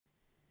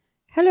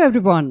Hello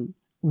everyone,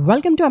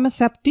 welcome to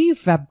MSFT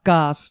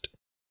Webcast.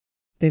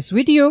 This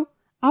video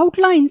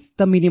outlines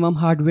the minimum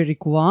hardware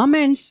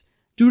requirements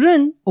to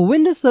run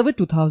Windows Server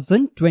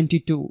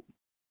 2022.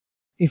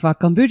 If our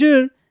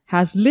computer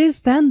has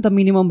less than the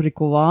minimum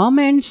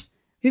requirements,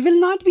 we will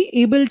not be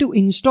able to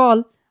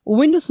install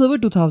Windows Server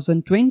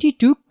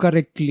 2022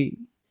 correctly.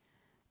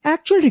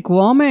 Actual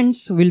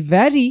requirements will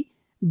vary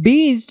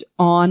based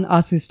on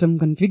our system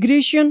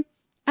configuration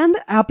and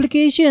the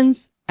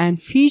applications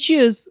and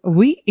features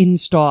we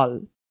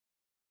install.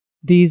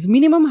 These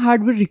minimum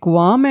hardware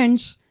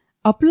requirements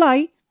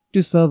apply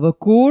to server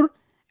core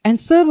and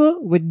server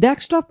with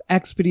desktop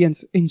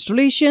experience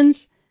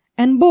installations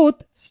and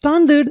both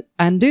standard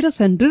and data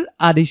center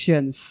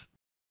editions.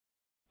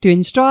 To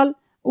install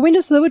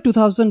Windows Server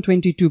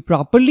 2022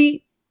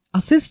 properly, a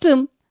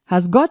system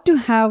has got to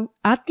have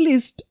at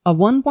least a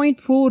 1.4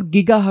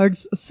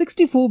 GHz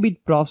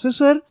 64-bit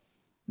processor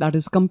that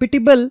is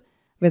compatible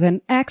with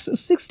an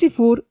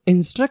x64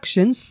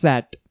 instruction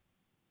set.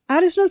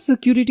 Additional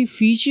security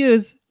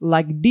features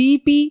like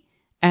DEP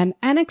and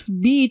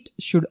NX-bit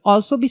should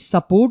also be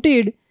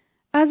supported,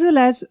 as well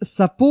as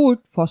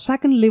support for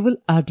second-level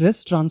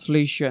address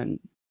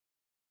translation.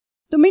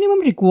 The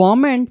minimum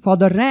requirement for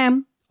the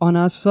RAM on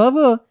our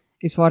server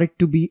is for it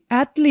to be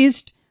at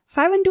least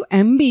 512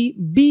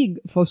 MB big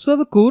for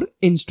server core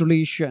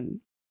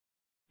installation.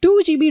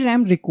 2 GB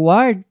RAM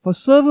required for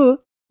server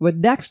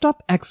with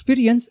desktop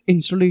experience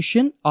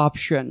installation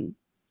option.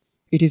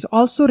 It is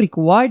also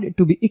required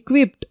to be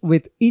equipped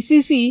with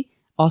ECC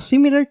or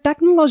similar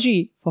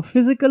technology for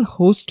physical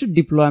host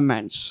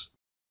deployments.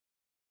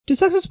 To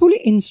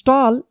successfully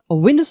install a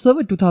Windows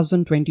Server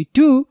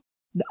 2022,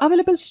 the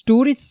available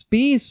storage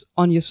space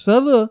on your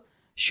server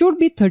should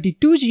be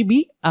 32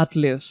 GB at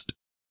least.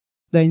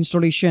 The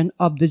installation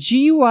of the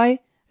GUI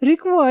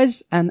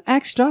requires an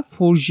extra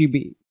 4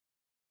 GB.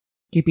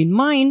 Keep in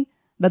mind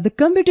that the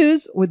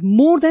computers with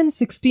more than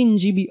 16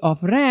 GB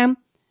of RAM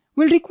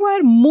will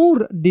require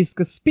more disk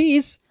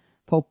space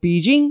for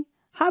paging,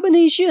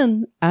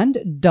 hibernation,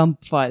 and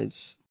dump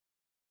files.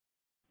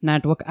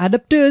 Network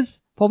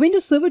adapters for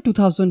Windows Server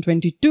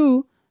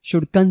 2022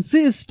 should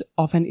consist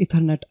of an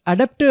Ethernet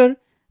adapter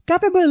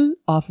capable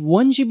of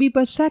 1 GB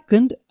per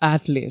second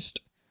at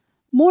least.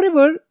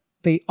 Moreover,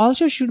 they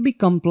also should be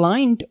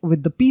compliant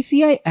with the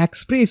PCI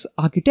Express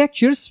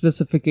architecture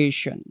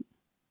specification.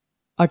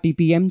 A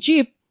TPM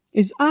chip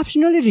is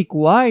optionally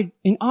required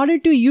in order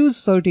to use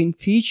certain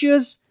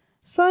features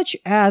such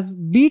as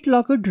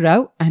BitLocker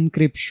drive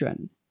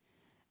encryption.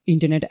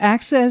 Internet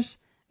access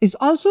is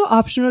also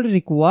optionally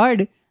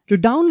required to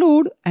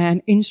download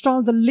and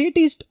install the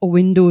latest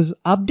Windows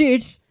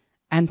updates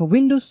and for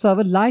Windows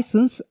Server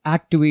license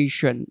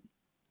activation.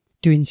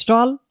 To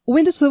install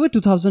Windows Server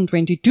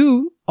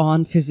 2022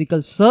 on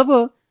physical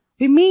server,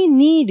 we may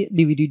need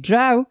DVD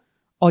drive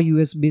or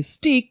USB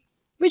stick,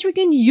 which we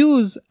can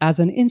use as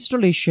an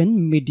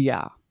installation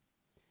media.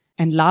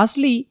 And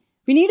lastly,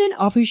 we need an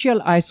official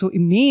ISO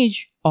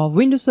image of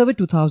Windows Server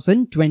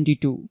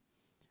 2022.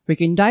 We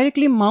can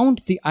directly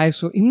mount the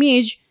ISO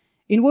image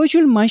in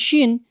virtual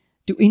machine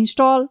to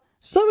install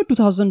Server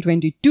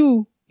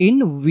 2022 in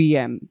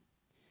VM.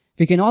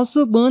 We can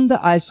also burn the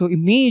ISO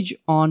image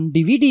on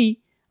DVD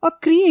or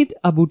create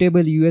a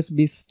bootable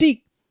USB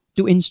stick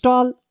to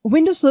install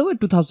Windows Server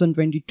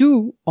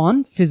 2022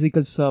 on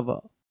physical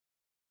server.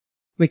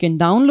 We can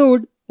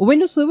download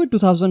Windows Server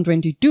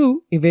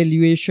 2022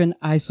 Evaluation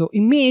ISO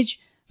image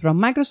from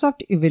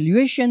Microsoft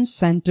Evaluation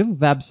Center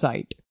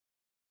website.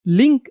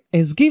 Link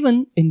is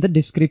given in the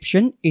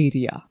description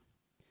area.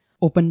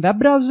 Open web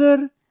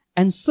browser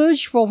and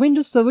search for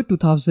Windows Server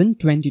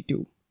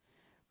 2022.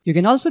 You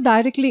can also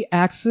directly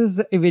access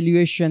the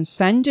Evaluation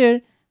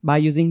Center by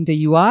using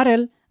the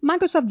URL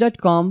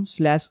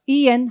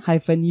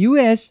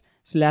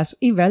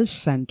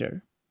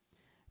microsoft.com/en-us/evalcenter.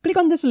 Click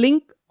on this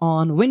link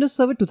on Windows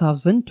Server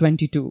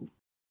 2022.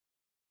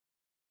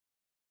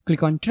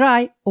 Click on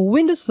Try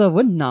Windows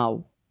Server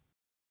now.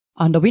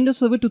 Under Windows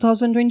Server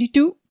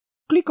 2022,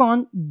 click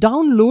on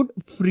Download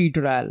Free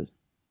Trial.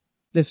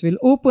 This will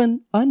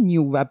open a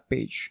new web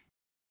page.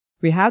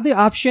 We have the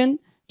option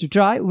to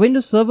try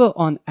Windows Server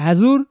on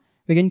Azure.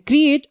 We can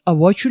create a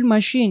virtual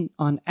machine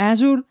on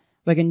Azure.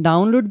 We can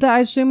download the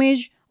ISO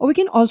image, or we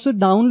can also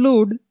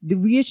download the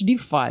VHD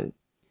file.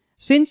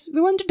 Since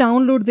we want to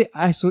download the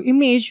ISO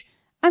image,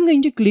 I'm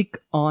going to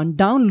click on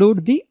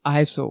Download the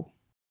ISO.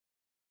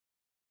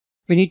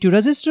 We need to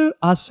register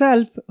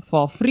ourselves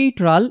for free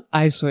trial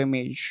ISO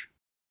image.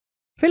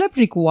 Fill up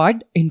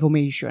required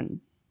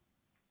information.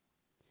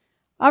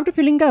 After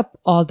filling up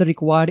all the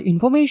required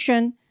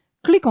information,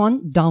 click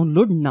on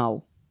Download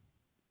Now.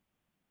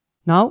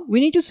 Now we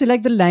need to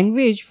select the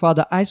language for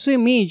the ISO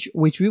image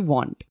which we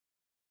want.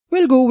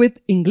 We'll go with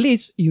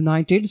English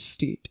United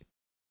States.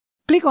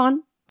 Click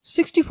on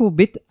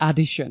 64-bit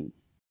edition.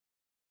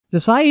 The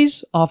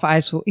size of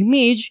ISO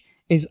image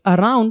is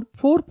around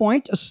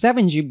 4.7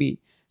 GB,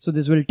 so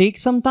this will take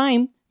some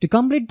time to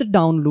complete the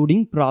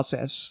downloading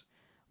process.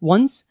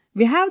 Once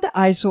we have the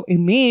ISO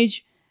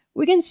image,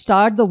 we can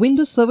start the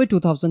Windows Server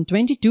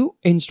 2022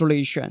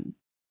 installation.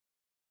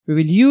 We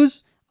will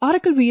use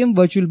Oracle VM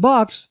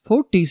VirtualBox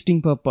for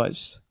testing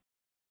purpose.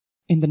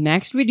 In the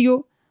next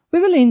video, we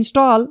will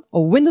install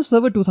a Windows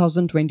Server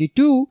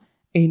 2022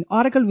 in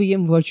Oracle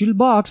VM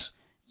VirtualBox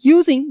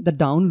using the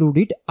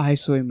downloaded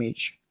ISO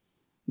image.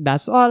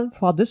 That's all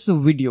for this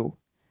video.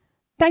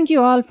 Thank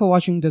you all for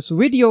watching this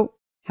video.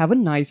 Have a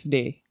nice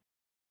day.